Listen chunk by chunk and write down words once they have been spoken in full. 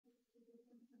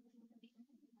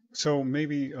So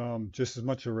maybe just as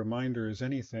much a reminder as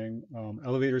anything,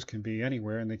 elevators can be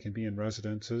anywhere and they can be in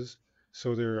residences.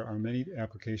 So there are many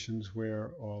applications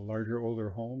where larger, older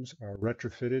homes are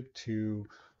retrofitted to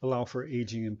allow for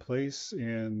aging in place,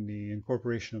 and the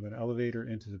incorporation of an elevator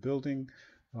into the building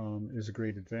is a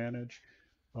great advantage.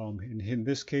 In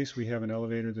this case, we have an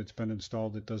elevator that's been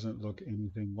installed that doesn't look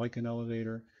anything like an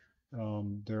elevator.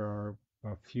 There are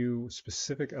a few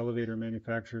specific elevator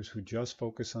manufacturers who just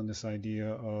focus on this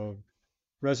idea of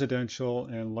residential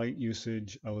and light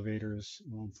usage elevators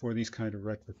for these kind of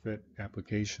retrofit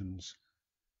applications.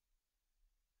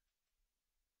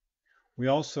 We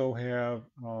also have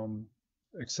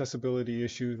accessibility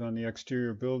issues on the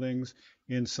exterior buildings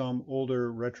in some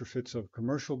older retrofits of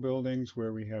commercial buildings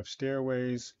where we have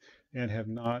stairways and have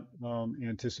not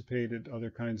anticipated other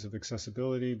kinds of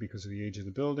accessibility because of the age of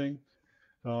the building.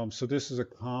 So this is a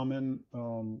common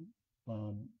um,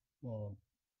 uh,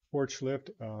 porch lift,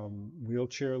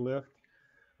 wheelchair lift.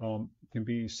 Can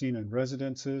be seen in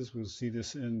residences. We'll see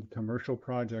this in commercial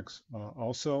projects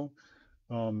also.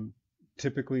 Um,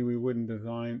 Typically, we wouldn't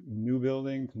design a new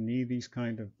building to need these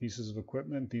kind of pieces of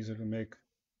equipment. These are to make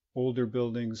older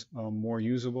buildings more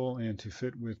usable and to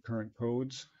fit with current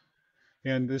codes.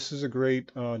 And this is a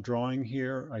great drawing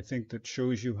here, I think, that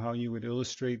shows you how you would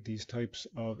illustrate these types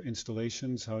of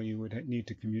installations, how you would need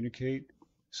to communicate.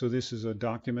 So this is a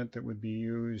document that would be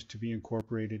used to be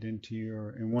incorporated into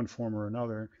your, in one form or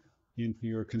another, into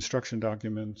your construction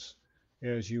documents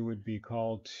as you would be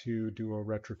called to do a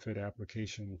retrofit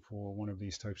application for one of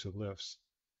these types of lifts.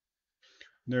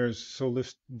 So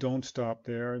lifts don't stop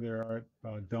there. There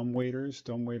are dumb waiters.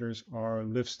 Dumb waiters are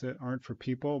lifts that aren't for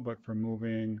people, but for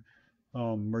moving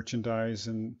merchandise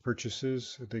and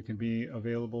purchases. They can be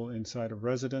available inside of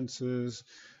residences.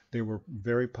 They were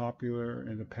very popular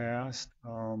in the past,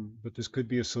 but this could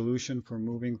be a solution for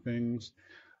moving things.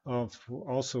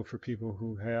 Also for people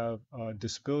who have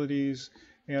disabilities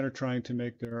and are trying to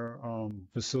make their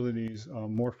facilities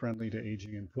more friendly to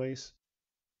aging in place.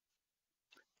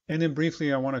 And then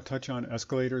briefly, I want to touch on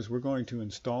escalators. We're going to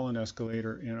install an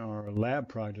escalator in our lab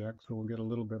project, so we'll get a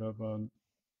little bit of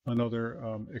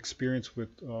another experience with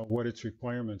what its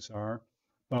requirements are.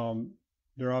 Um,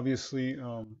 they're obviously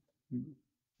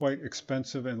quite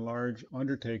expensive and large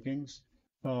undertakings.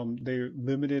 They're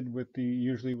limited with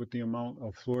usually with the amount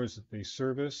of floors that they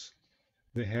service.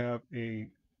 They have a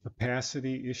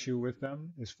capacity issue with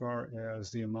them as far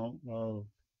as the amount of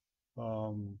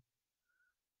um,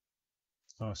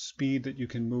 speed that you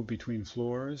can move between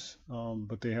floors,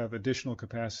 but they have additional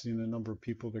capacity in the number of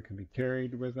people that can be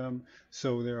carried with them.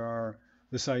 So there are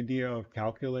this idea of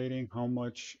calculating how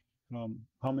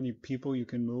many people you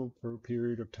can move per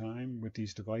period of time with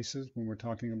these devices when we're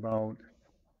talking about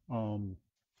um,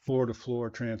 floor to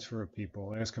floor transfer of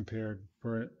people as compared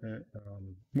when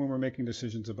we're making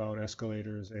decisions about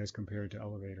escalators as compared to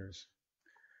elevators.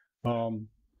 Um,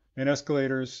 and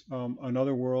escalators,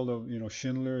 another world of,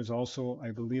 Schindler is also,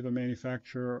 I believe, a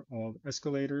manufacturer of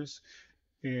escalators,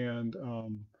 and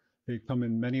they come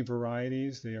in many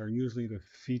varieties. They are usually the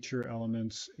feature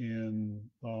elements in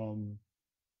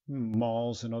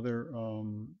malls and other,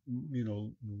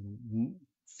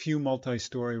 few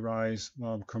multi-story rise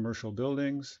commercial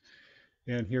buildings.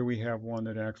 And here we have one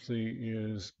that actually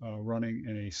is running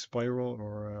in a spiral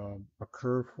or a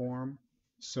curve form.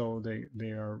 So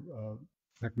they are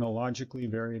technologically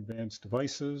very advanced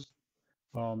devices.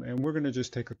 And we're going to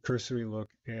just take a cursory look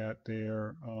at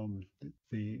the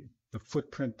the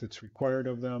footprint that's required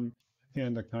of them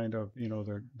and the kind of,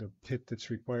 the pit that's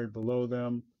required below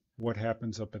them, what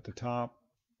happens up at the top,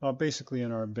 basically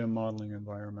in our BIM modeling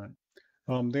environment.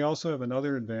 They also have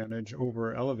another advantage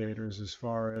over elevators as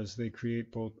far as they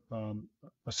create both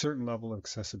a certain level of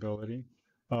accessibility,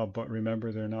 but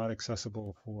remember they're not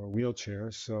accessible for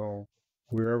wheelchairs. So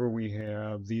wherever we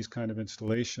have these kind of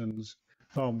installations,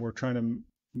 we're trying to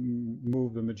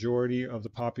move the majority of the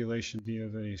population via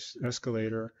the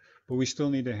escalator, but we still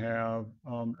need to have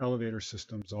elevator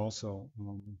systems also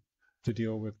to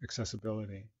deal with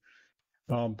accessibility.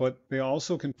 But they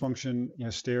also can function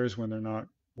as stairs when they're not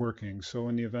working. So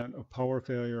in the event of power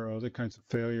failure or other kinds of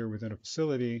failure within a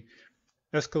facility,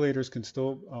 escalators can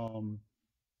still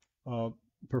uh,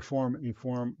 perform a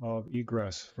form of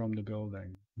egress from the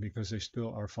building because they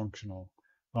still are functional.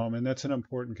 And that's an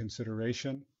important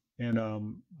consideration. And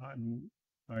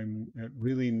I'm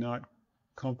really not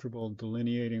comfortable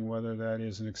delineating whether that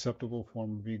is an acceptable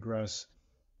form of egress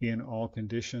in all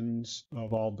conditions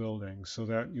of all buildings, so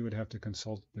that you would have to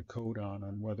consult the code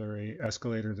on whether a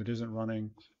escalator that isn't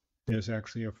running is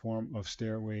actually a form of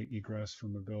stairway egress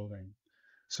from the building.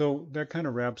 So that kind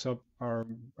of wraps up our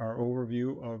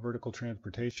overview of vertical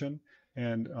transportation.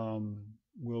 And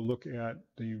we'll look at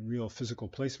the real physical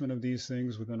placement of these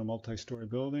things within a multi-story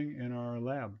building in our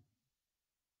lab.